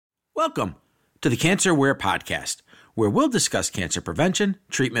Welcome to the Cancer Aware Podcast, where we'll discuss cancer prevention,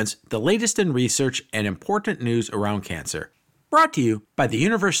 treatments, the latest in research, and important news around cancer. Brought to you by the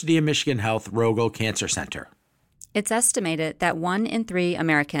University of Michigan Health Rogel Cancer Center. It's estimated that 1 in 3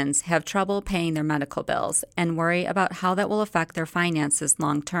 Americans have trouble paying their medical bills and worry about how that will affect their finances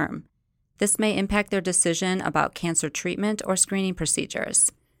long term. This may impact their decision about cancer treatment or screening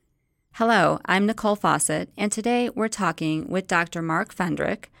procedures. Hello, I'm Nicole Fawcett, and today we're talking with Dr. Mark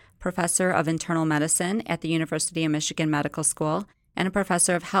Fendrick, Professor of Internal Medicine at the University of Michigan Medical School and a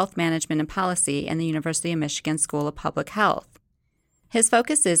Professor of Health Management and Policy in the University of Michigan School of Public Health. His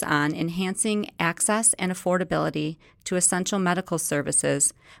focus is on enhancing access and affordability to essential medical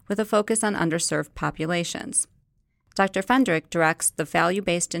services with a focus on underserved populations. Dr. Fendrick directs the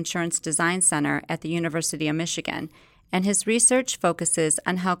Value-Based Insurance Design Center at the University of Michigan, and his research focuses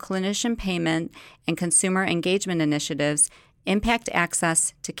on how clinician payment and consumer engagement initiatives impact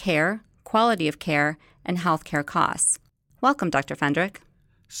access to care, quality of care, and healthcare costs. Welcome, Dr. Fendrick.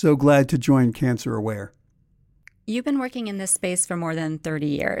 So glad to join Cancer Aware. You've been working in this space for more than 30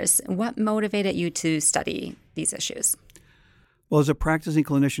 years. What motivated you to study these issues? Well, as a practicing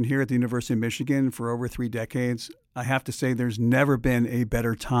clinician here at the University of Michigan for over 3 decades, I have to say there's never been a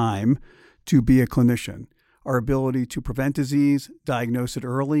better time to be a clinician. Our ability to prevent disease, diagnose it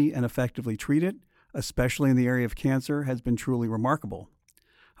early, and effectively treat it, especially in the area of cancer, has been truly remarkable.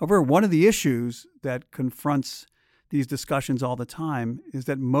 However, one of the issues that confronts these discussions all the time is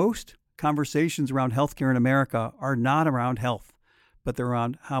that most conversations around healthcare in America are not around health, but they're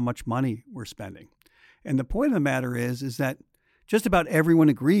around how much money we're spending. And the point of the matter is that just about everyone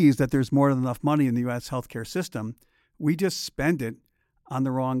agrees that there's more than enough money in the U.S. healthcare system. We just spend it on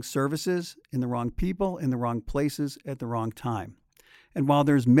the wrong services, in the wrong people, in the wrong places, at the wrong time. And while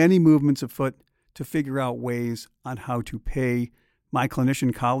there's many movements afoot to figure out ways on how to pay my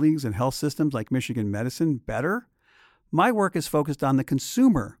clinician colleagues in health systems like Michigan Medicine better, my work is focused on the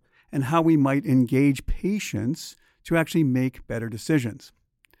consumer and how we might engage patients to actually make better decisions.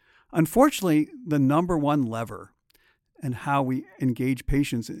 Unfortunately, the number one lever in how we engage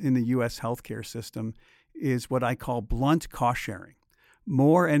patients in the U.S. healthcare system is what I call blunt cost sharing.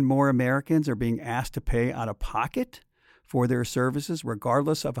 More and more Americans are being asked to pay out of pocket for their services,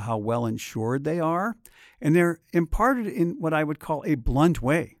 regardless of how well insured they are. And they're imparted in what I would call a blunt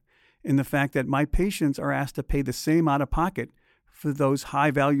way, in the fact that my patients are asked to pay the same out of pocket for those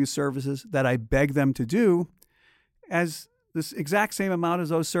high-value services that I beg them to do as this exact same amount as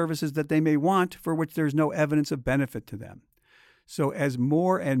those services that they may want for which there's no evidence of benefit to them. So as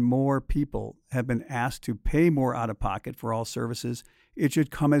more and more people have been asked to pay more out of pocket for all services, it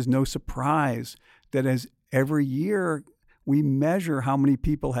should come as no surprise that as every year we measure how many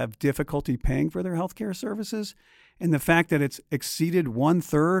people have difficulty paying for their healthcare services, and the fact that it's exceeded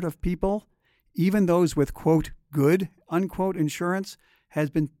 1/3 of people, even those with, quote, good, unquote, insurance, has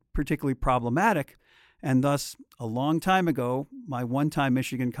been particularly problematic. And thus, a long time ago, my one-time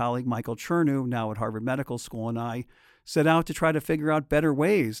Michigan colleague, Michael Chernow, now at Harvard Medical School, and I set out to try to figure out better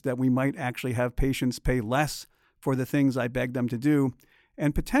ways that we might actually have patients pay less for the things I beg them to do,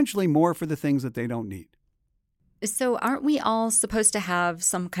 and potentially more for the things that they don't need. So aren't we all supposed to have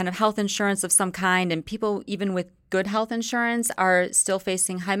some kind of health insurance of some kind, and people even with good health insurance are still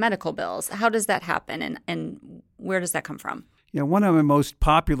facing high medical bills? How does that happen, and where does that come from? One of my most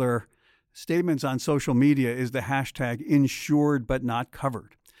popular statements on social media is the hashtag insured but not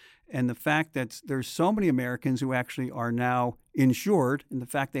covered. And the fact that there's so many Americans who actually are now insured, and the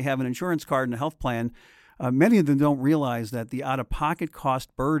fact they have an insurance card and a health plan, many of them don't realize that the out-of-pocket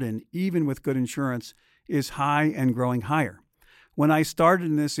cost burden, even with good insurance, is high and growing higher. When I started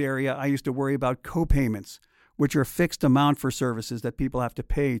in this area, I used to worry about co-payments, which are a fixed amount for services that people have to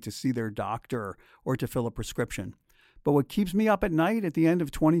pay to see their doctor or to fill a prescription. But what keeps me up at night at the end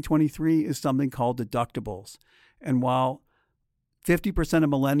of 2023 is something called deductibles. And while 50% of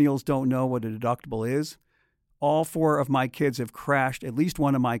millennials don't know what a deductible is, all 4 of my kids have crashed at least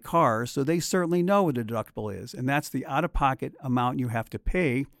one of my cars, so they certainly know what a deductible is. And that's the out-of-pocket amount you have to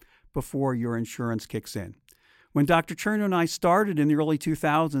pay before your insurance kicks in. When Dr. Chernow and I started in the early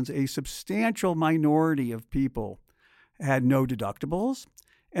 2000s, a substantial minority of people had no deductibles,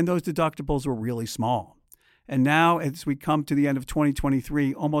 and those deductibles were really small. And now, as we come to the end of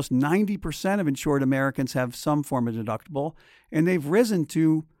 2023, almost 90% of insured Americans have some form of deductible, and they've risen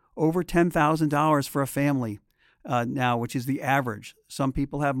to over $10,000 for a family now, which is the average. Some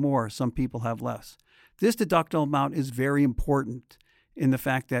people have more, some people have less. This deductible amount is very important in the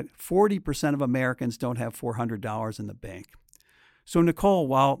fact that 40% of Americans don't have $400 in the bank. So, Nicole,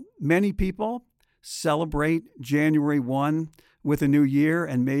 while many people celebrate January 1 with a new year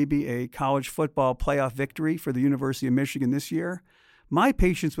and maybe a college football playoff victory for the University of Michigan this year, my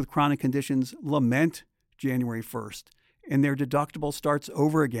patients with chronic conditions lament January 1st, and their deductible starts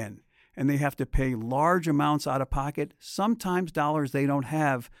over again, and they have to pay large amounts out of pocket, sometimes dollars they don't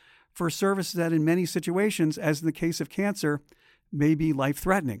have, for services that in many situations, as in the case of cancer, may be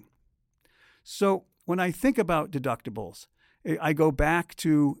life-threatening. So when I think about deductibles, I go back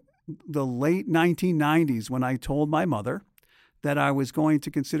to the late 1990s when I told my mother that I was going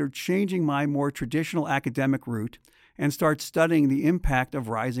to consider changing my more traditional academic route and start studying the impact of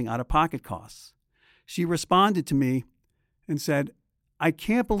rising out-of-pocket costs. She responded to me and said, "I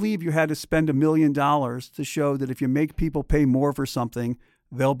can't believe you had to spend $1 million to show that if you make people pay more for something,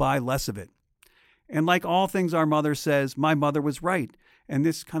 they'll buy less of it." And like all things our mother says, my mother was right. And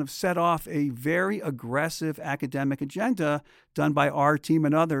this kind of set off a very aggressive academic agenda done by our team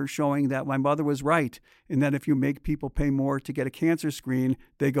and others, showing that my mother was right in that if you make people pay more to get a cancer screen,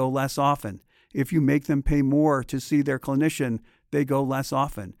 they go less often. If you make them pay more to see their clinician, they go less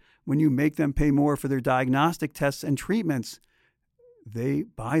often. When you make them pay more for their diagnostic tests and treatments, they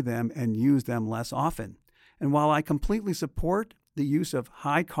buy them and use them less often. And while I completely support the use of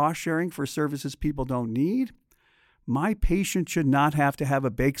high cost sharing for services people don't need, my patient should not have to have a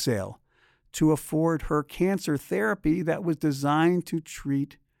bake sale to afford her cancer therapy that was designed to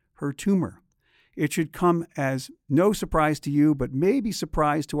treat her tumor. It should come as no surprise to you, but maybe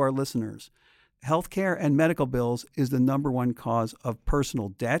surprise to our listeners. Healthcare and medical bills is the number one cause of personal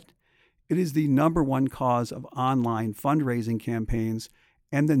debt. It is the number one cause of online fundraising campaigns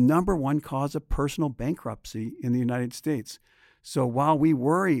and the number one cause of personal bankruptcy in the United States. So while we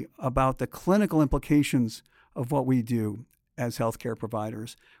worry about the clinical implications of what we do as healthcare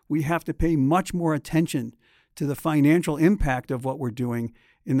providers, we have to pay much more attention to the financial impact of what we're doing,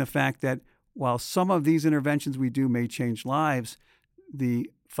 in the fact that while some of these interventions we do may change lives,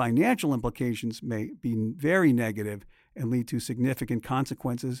 the financial implications may be very negative and lead to significant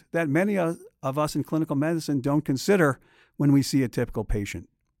consequences that many of us in clinical medicine don't consider when we see a typical patient.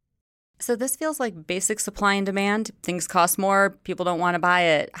 So this feels like basic supply and demand. Things cost more, people don't want to buy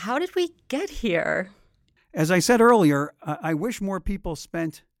it. How did we get here? As I said earlier, I wish more people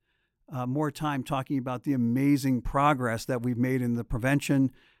spent more time talking about the amazing progress that we've made in the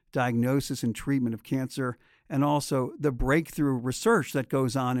prevention, diagnosis, and treatment of cancer, and also the breakthrough research that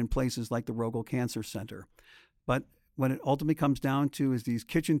goes on in places like the Rogel Cancer Center. But what it ultimately comes down to is these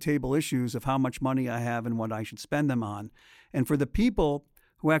kitchen table issues of how much money I have and what I should spend them on. And for the people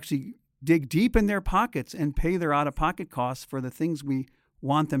who actually dig deep in their pockets and pay their out-of-pocket costs for the things we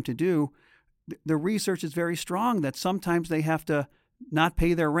want them to do, the research is very strong that sometimes they have to not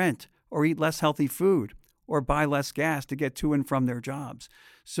pay their rent or eat less healthy food or buy less gas to get to and from their jobs.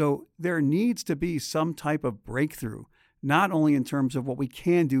 So there needs to be some type of breakthrough, not only in terms of what we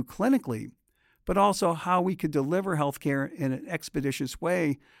can do clinically, but also how we could deliver healthcare in an expeditious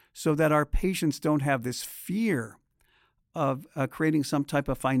way so that our patients don't have this fear of creating some type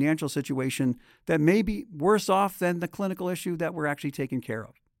of financial situation that may be worse off than the clinical issue that we're actually taking care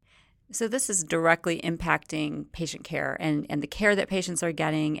of. So this is directly impacting patient care and the care that patients are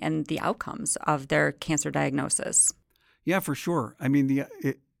getting and the outcomes of their cancer diagnosis. Yeah, for sure. I mean,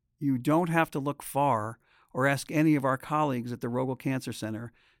 you don't have to look far or ask any of our colleagues at the Rogel Cancer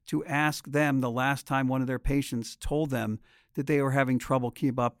Center to ask them the last time one of their patients told them that they were having trouble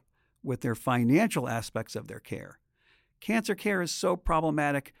keep up with their financial aspects of their care. Cancer care is so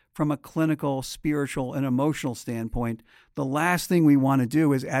problematic from a clinical, spiritual, and emotional standpoint. The last thing we want to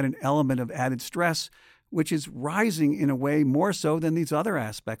do is add an element of added stress, which is rising in a way more so than these other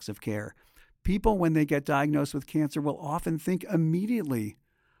aspects of care. People, when they get diagnosed with cancer, will often think immediately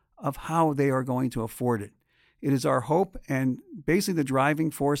of how they are going to afford it. It is our hope and basically the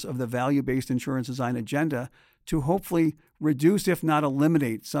driving force of the value-based insurance design agenda to hopefully reduce, if not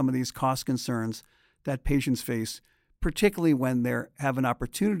eliminate, some of these cost concerns that patients face, particularly when they have an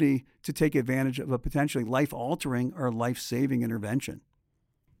opportunity to take advantage of a potentially life-altering or life-saving intervention.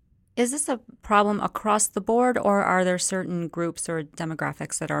 Is this a problem across the board, or are there certain groups or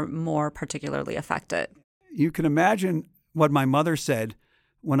demographics that are more particularly affected? You can imagine what my mother said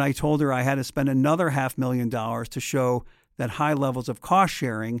when I told her I had to spend another $500,000 to show that high levels of cost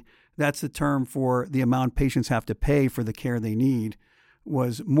sharing, that's the term for the amount patients have to pay for the care they need,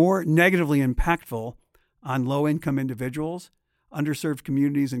 was more negatively impactful on low-income individuals, underserved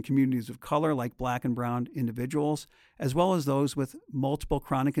communities, and communities of color like Black and brown individuals, as well as those with multiple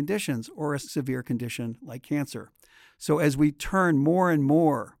chronic conditions or a severe condition like cancer. So as we turn more and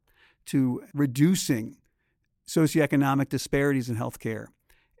more to reducing socioeconomic disparities in healthcare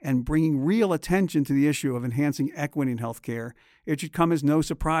and bringing real attention to the issue of enhancing equity in healthcare, it should come as no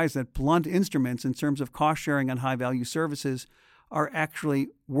surprise that blunt instruments in terms of cost sharing on high-value services are actually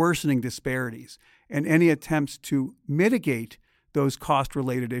worsening disparities. And any attempts to mitigate those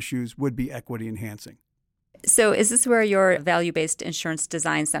cost-related issues would be equity enhancing. So is this where your value-based insurance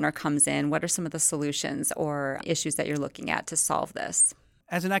design center comes in? What are some of the solutions or issues that you're looking at to solve this?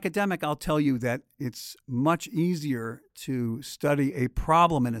 As an academic, I'll tell you that it's much easier to study a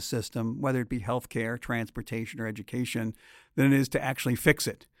problem in a system, whether it be healthcare, transportation, or education, than it is to actually fix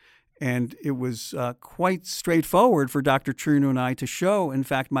it. And it was quite straightforward for Dr. Truno and I to show, in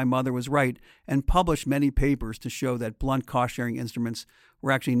fact, my mother was right, and publish many papers to show that blunt cost-sharing instruments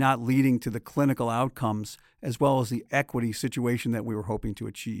were actually not leading to the clinical outcomes as well as the equity situation that we were hoping to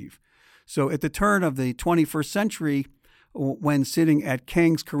achieve. So at the turn of the 21st century, when sitting at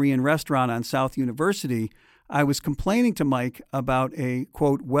Kang's Korean restaurant on South University, I was complaining to Mike about a,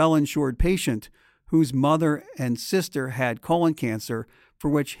 quote, well-insured patient whose mother and sister had colon cancer, for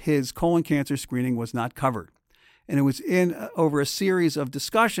which his colon cancer screening was not covered. And it was over a series of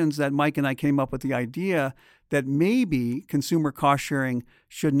discussions that Mike and I came up with the idea that maybe consumer cost sharing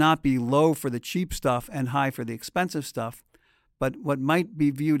should not be low for the cheap stuff and high for the expensive stuff, but what might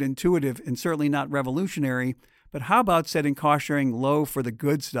be viewed intuitive and certainly not revolutionary. But how about setting cost sharing low for the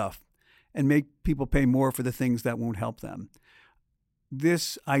good stuff and make people pay more for the things that won't help them?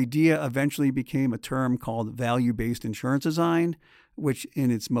 This idea eventually became a term called value-based insurance design, which in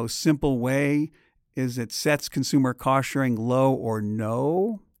its most simple way is it sets consumer cost sharing low or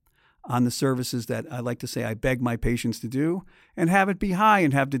no on the services that I like to say I beg my patients to do, and have it be high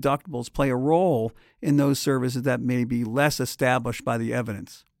and have deductibles play a role in those services that may be less established by the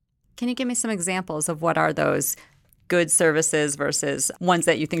evidence. Can you give me some examples of what are those good services versus ones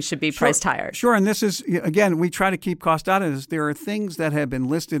that you think should be priced higher? Sure. And this is, again, we try to keep cost out of this. There are things that have been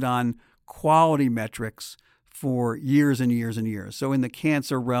listed on quality metrics for years and years and years. So in the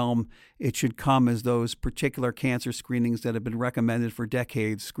cancer realm, it should come as those particular cancer screenings that have been recommended for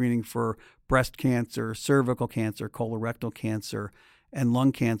decades, screening for breast cancer, cervical cancer, colorectal cancer, and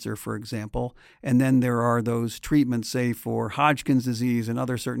lung cancer, for example. And then there are those treatments, say, for Hodgkin's disease and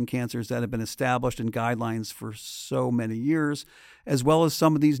other certain cancers that have been established in guidelines for so many years, as well as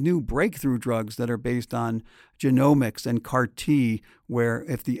some of these new breakthrough drugs that are based on genomics and CAR-T, where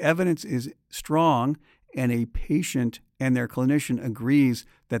if the evidence is strong and a patient and their clinician agrees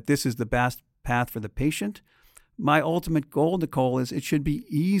that this is the best path for the patient, my ultimate goal, Nicole, is it should be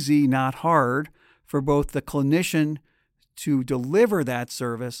easy, not hard, for both the clinician to deliver that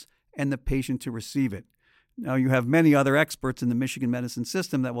service and the patient to receive it. Now, you have many other experts in the Michigan medicine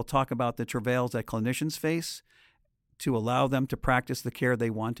system that will talk about the travails that clinicians face to allow them to practice the care they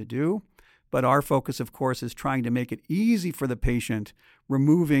want to do. But our focus, of course, is trying to make it easy for the patient,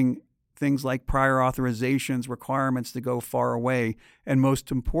 removing things like prior authorizations, requirements to go far away, and most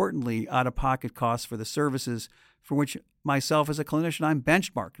importantly, out-of-pocket costs for the services for which myself as a clinician I'm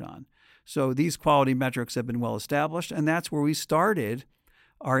benchmarked on. So these quality metrics have been well established, and that's where we started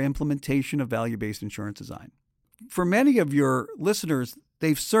our implementation of value-based insurance design. For many of your listeners,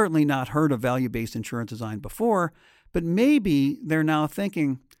 they've certainly not heard of value-based insurance design before, but maybe they're now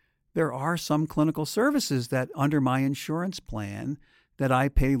thinking there are some clinical services that under my insurance plan that I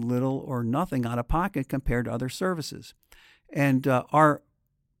pay little or nothing out of pocket compared to other services. And our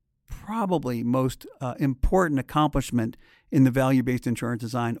probably most important accomplishment in the value-based insurance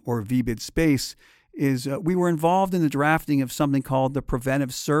design, or VBID space, is we were involved in the drafting of something called the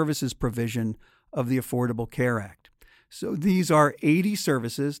Preventive Services Provision of the Affordable Care Act. So these are 80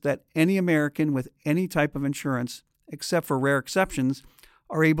 services that any American with any type of insurance, except for rare exceptions,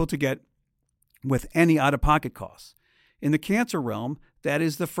 are able to get with any out-of-pocket costs. In the cancer realm, that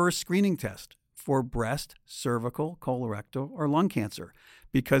is the first screening test for breast, cervical, colorectal, or lung cancer,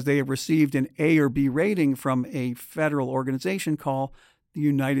 because they have received an A or B rating from a federal organization called the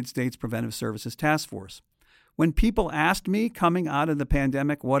United States Preventive Services Task Force. When people asked me coming out of the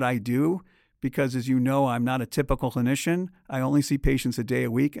pandemic what I do, because as you know, I'm not a typical clinician, I only see patients a day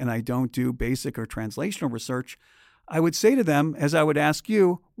a week, and I don't do basic or translational research, I would say to them, as I would ask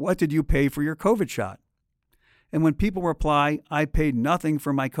you, what did you pay for your COVID shot? And when people reply, I paid nothing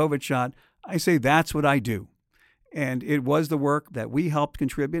for my COVID shot, I say that's what I do. And it was the work that we helped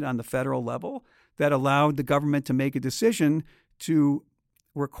contribute on the federal level that allowed the government to make a decision to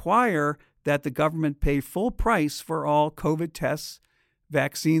require that the government pay full price for all COVID tests,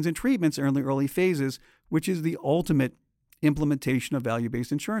 vaccines, and treatments in the early phases, which is the ultimate implementation of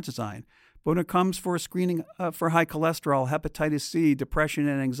value-based insurance design. But when it comes for screening for high cholesterol, hepatitis C, depression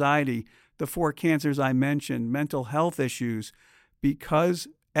and anxiety, the 4 cancers I mentioned, mental health issues, because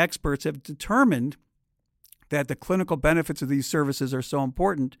experts have determined that the clinical benefits of these services are so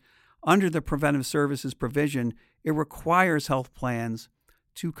important, under the preventive services provision, it requires health plans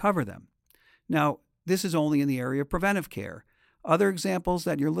to cover them. Now, this is only in the area of preventive care. Other examples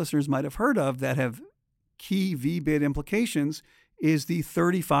that your listeners might have heard of that have key VBID implications is the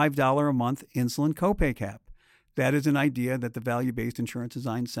 $35 a month insulin copay cap. That is an idea that the Value-Based Insurance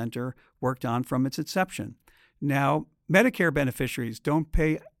Design Center worked on from its inception. Now, Medicare beneficiaries don't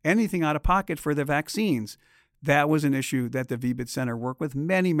pay anything out of pocket for their vaccines. That was an issue that the VBID Center worked with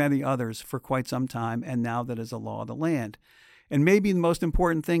many, many others for quite some time, and now that is a law of the land. And maybe the most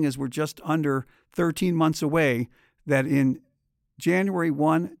important thing is we're just under 13 months away that in January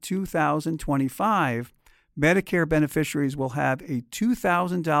 1, 2025, Medicare beneficiaries will have a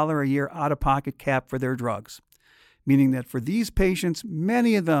 $2,000 a year out-of-pocket cap for their drugs, meaning that for these patients,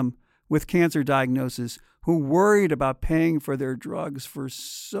 many of them with cancer diagnosis who worried about paying for their drugs for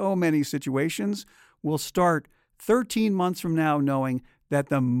so many situations will start 13 months from now knowing that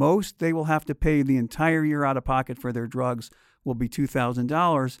the most they will have to pay the entire year out of pocket for their drugs will be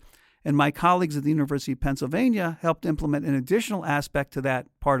 $2,000. And my colleagues at the University of Pennsylvania helped implement an additional aspect to that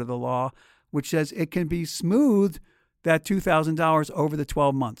part of the law, which says it can be smoothed, that $2,000 over the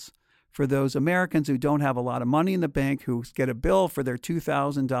 12 months. For those Americans who don't have a lot of money in the bank, who get a bill for their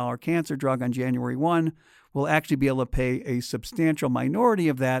 $2,000 cancer drug on January 1, will actually be able to pay a substantial minority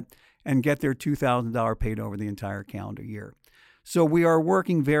of that and get their $2,000 paid over the entire calendar year. So we are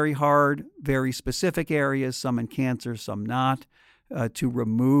working very hard, very specific areas, some in cancer, some not, to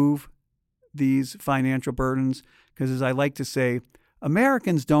remove these financial burdens. Because as I like to say,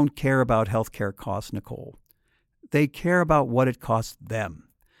 Americans don't care about healthcare costs, Nicole. They care about what it costs them.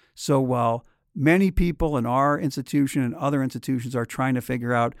 So while many people in our institution and other institutions are trying to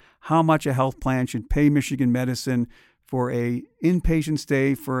figure out how much a health plan should pay Michigan Medicine for a inpatient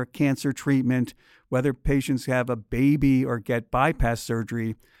stay for a cancer treatment, whether patients have a baby or get bypass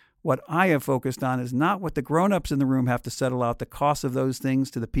surgery, what I have focused on is not what the grown-ups in the room have to settle out the cost of those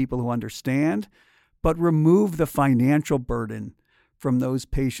things to the people who understand, but remove the financial burden from those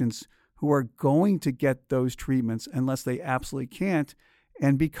patients who are going to get those treatments unless they absolutely can't.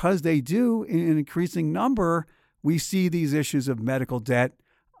 And because they do, in an increasing number, we see these issues of medical debt,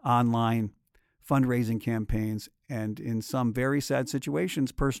 online fundraising campaigns, and in some very sad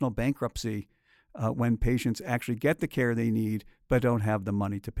situations, personal bankruptcy when patients actually get the care they need but don't have the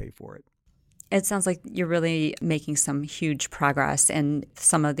money to pay for it. It sounds like you're really making some huge progress, and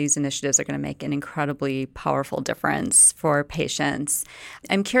some of these initiatives are going to make an incredibly powerful difference for patients.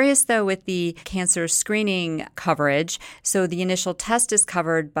 I'm curious, though, with the cancer screening coverage. So the initial test is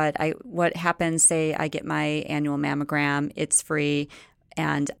covered, but what happens, say I get my annual mammogram, it's free,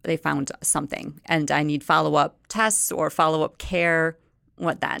 and they found something, and I need follow-up tests or follow-up care.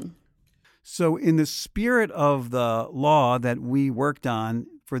 What then? So in the spirit of the law that we worked on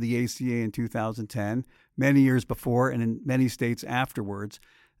for the ACA in 2010, many years before and in many states afterwards,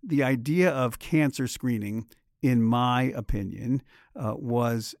 the idea of cancer screening, in my opinion,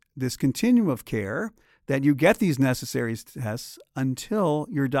 was this continuum of care that you get these necessary tests until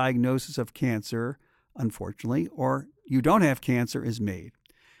your diagnosis of cancer, unfortunately, or you don't have cancer is made.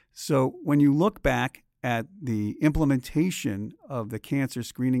 So when you look back at the implementation of the cancer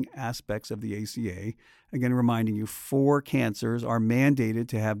screening aspects of the ACA, again, reminding you, 4 cancers are mandated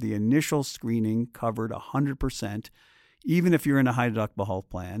to have the initial screening covered 100%, even if you're in a high deductible health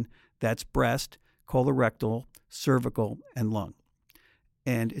plan. That's breast, colorectal, cervical, and lung.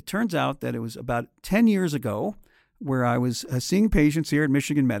 And it turns out that it was about 10 years ago where I was seeing patients here at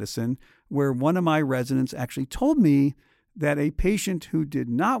Michigan Medicine, where one of my residents actually told me that a patient who did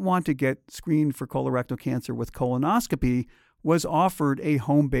not want to get screened for colorectal cancer with colonoscopy was offered a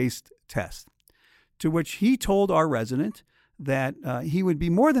home-based test, to which he told our resident that he would be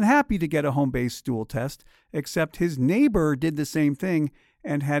more than happy to get a home-based stool test, except his neighbor did the same thing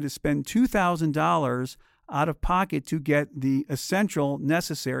and had to spend $2,000 out of pocket to get the essential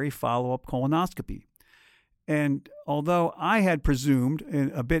necessary follow-up colonoscopy. And although I had presumed,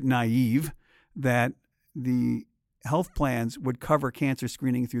 a bit naive, that the health plans would cover cancer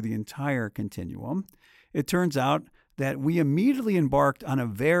screening through the entire continuum, it turns out that we immediately embarked on a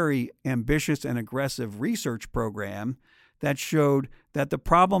very ambitious and aggressive research program that showed that the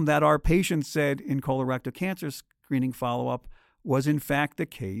problem that our patients said in colorectal cancer screening follow-up was in fact the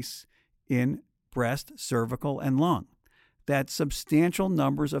case in breast, cervical, and lung. That substantial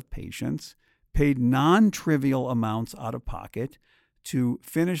numbers of patients paid non-trivial amounts out of pocket to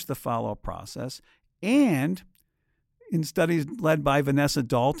finish the follow-up process, and In studies led by Vanessa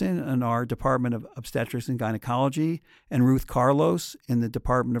Dalton in our Department of Obstetrics and Gynecology and Ruth Carlos in the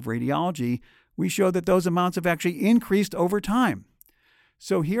Department of Radiology, we showed that those amounts have actually increased over time.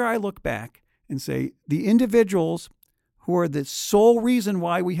 So here I look back and say the individuals who are the sole reason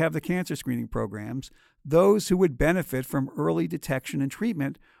why we have the cancer screening programs, those who would benefit from early detection and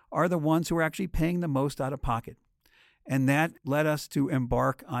treatment, are the ones who are actually paying the most out of pocket. And that led us to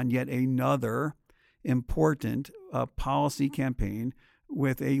embark on yet another important policy campaign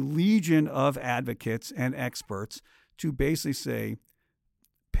with a legion of advocates and experts to basically say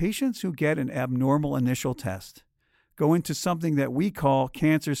patients who get an abnormal initial test go into something that we call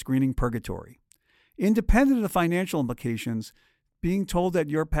cancer screening purgatory. Independent of the financial implications, being told that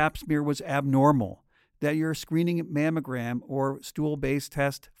your pap smear was abnormal, that your screening mammogram or stool-based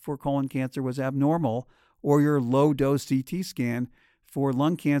test for colon cancer was abnormal, or your low-dose CT scan for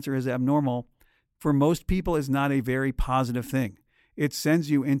lung cancer is abnormal, for most people is not a very positive thing. It sends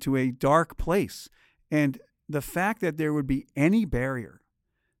you into a dark place. And the fact that there would be any barrier,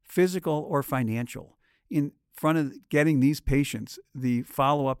 physical or financial, in front of getting these patients the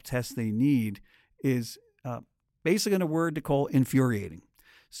follow-up tests they need is basically, in a word, to call infuriating.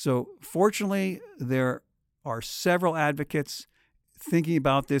 So fortunately, there are several advocates thinking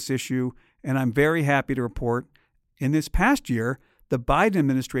about this issue, and I'm very happy to report in this past year, the Biden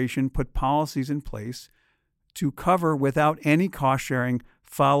administration put policies in place to cover without any cost-sharing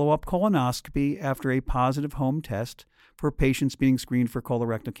follow-up colonoscopy after a positive home test for patients being screened for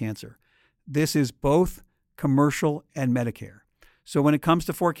colorectal cancer. This is both commercial and Medicare. So when it comes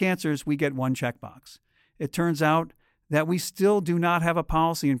to 4 cancers, we get one checkbox. It turns out that we still do not have a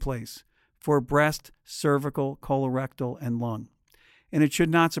policy in place for breast, cervical, colorectal, and lung. And it should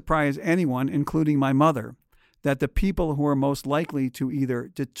not surprise anyone, including my mother, that the people who are most likely to either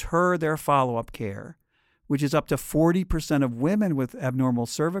deter their follow-up care, which is up to 40% of women with abnormal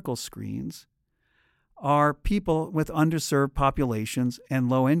cervical screens, are people with underserved populations and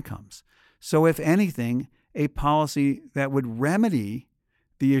low incomes. So if anything, a policy that would remedy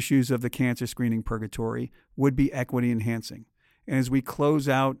the issues of the cancer screening purgatory would be equity enhancing. And as we close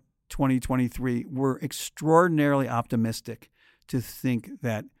out 2023, we're extraordinarily optimistic to think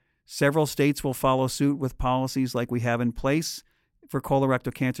that several states will follow suit with policies like we have in place for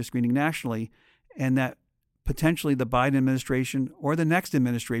colorectal cancer screening nationally, and that potentially the Biden administration or the next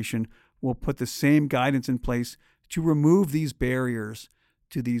administration will put the same guidance in place to remove these barriers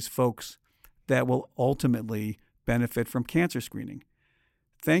to these folks that will ultimately benefit from cancer screening.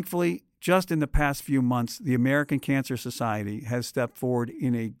 Thankfully, just in the past few months, the American Cancer Society has stepped forward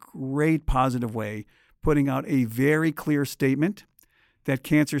in a great positive way, putting out a very clear statement that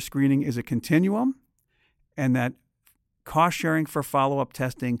cancer screening is a continuum and that cost sharing for follow-up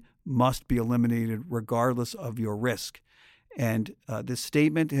testing must be eliminated regardless of your risk. And this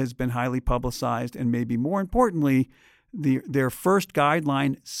statement has been highly publicized, and maybe more importantly, their first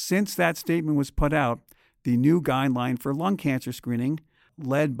guideline since that statement was put out, the new guideline for lung cancer screening,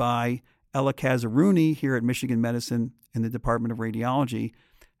 led by Ella Kazzaruni here at Michigan Medicine in the Department of Radiology,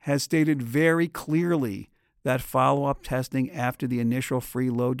 has stated very clearly that follow-up testing after the initial free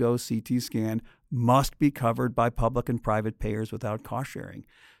low-dose CT scan must be covered by public and private payers without cost sharing.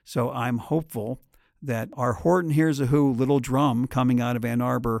 So I'm hopeful that our Horton Hears a Who little drum coming out of Ann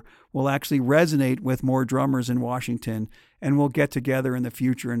Arbor will actually resonate with more drummers in Washington, and we'll get together in the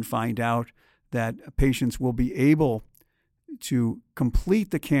future and find out that patients will be able to complete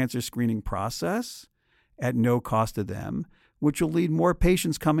the cancer screening process at no cost to them, which will lead more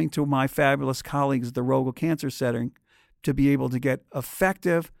patients coming to my fabulous colleagues at the Rogel Cancer Center to be able to get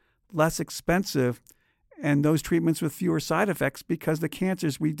effective, less expensive, and those treatments with fewer side effects, because the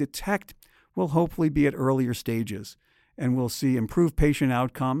cancers we detect will hopefully be at earlier stages. And we'll see improved patient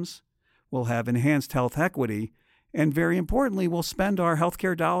outcomes, we'll have enhanced health equity, and very importantly, we'll spend our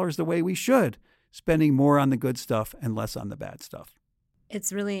healthcare dollars the way we should, spending more on the good stuff and less on the bad stuff.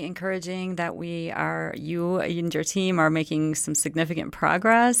 It's really encouraging that you and your team are making some significant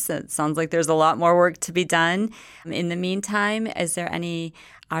progress. It sounds like there's a lot more work to be done. In the meantime, are there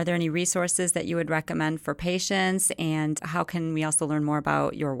any resources that you would recommend for patients, and how can we also learn more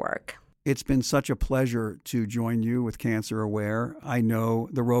about your work? It's been such a pleasure to join you with Cancer Aware. I know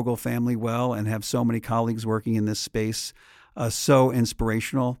the Rogel family well and have so many colleagues working in this space, so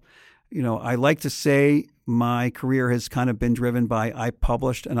inspirational. You know, I like to say my career has kind of been driven by I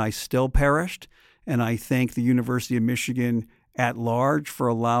published and I still perished. And I thank the University of Michigan at large for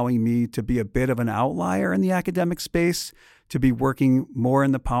allowing me to be a bit of an outlier in the academic space, to be working more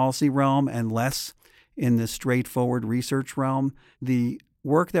in the policy realm and less in the straightforward research realm. The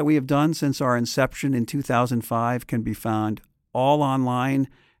work that we have done since our inception in 2005 can be found all online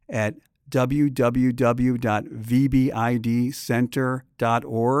at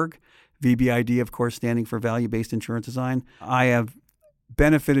www.vbidcenter.org. VBID, of course, standing for Value-Based Insurance Design. I have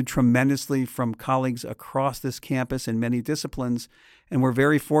benefited tremendously from colleagues across this campus in many disciplines, and we're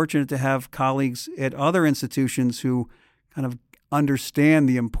very fortunate to have colleagues at other institutions who kind of understand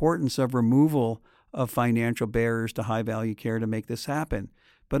the importance of removal of financial barriers to high-value care to make this happen.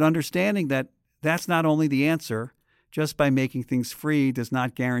 But understanding that that's not only the answer, just by making things free does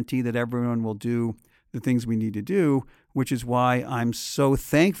not guarantee that everyone will do the things we need to do, which is why I'm so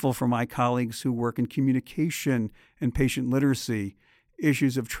thankful for my colleagues who work in communication and patient literacy,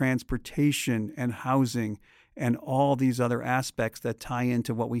 issues of transportation and housing, and all these other aspects that tie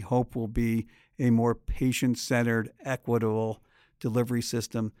into what we hope will be a more patient-centered, equitable delivery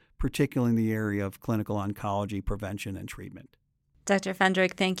system, particularly in the area of clinical oncology prevention and treatment. Dr.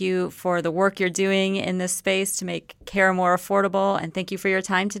 Fendrick, thank you for the work you're doing in this space to make care more affordable, and thank you for your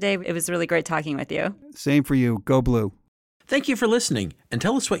time today. It was really great talking with you. Same for you. Go Blue. Thank you for listening, and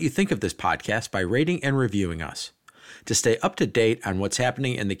tell us what you think of this podcast by rating and reviewing us. To stay up to date on what's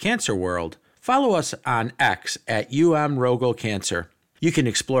happening in the cancer world, follow us on X at @RogelCancer. You can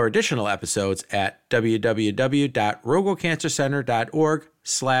explore additional episodes at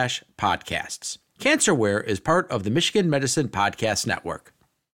www.rogelcancercenter.org/podcasts. CancerWare is part of the Michigan Medicine Podcast Network.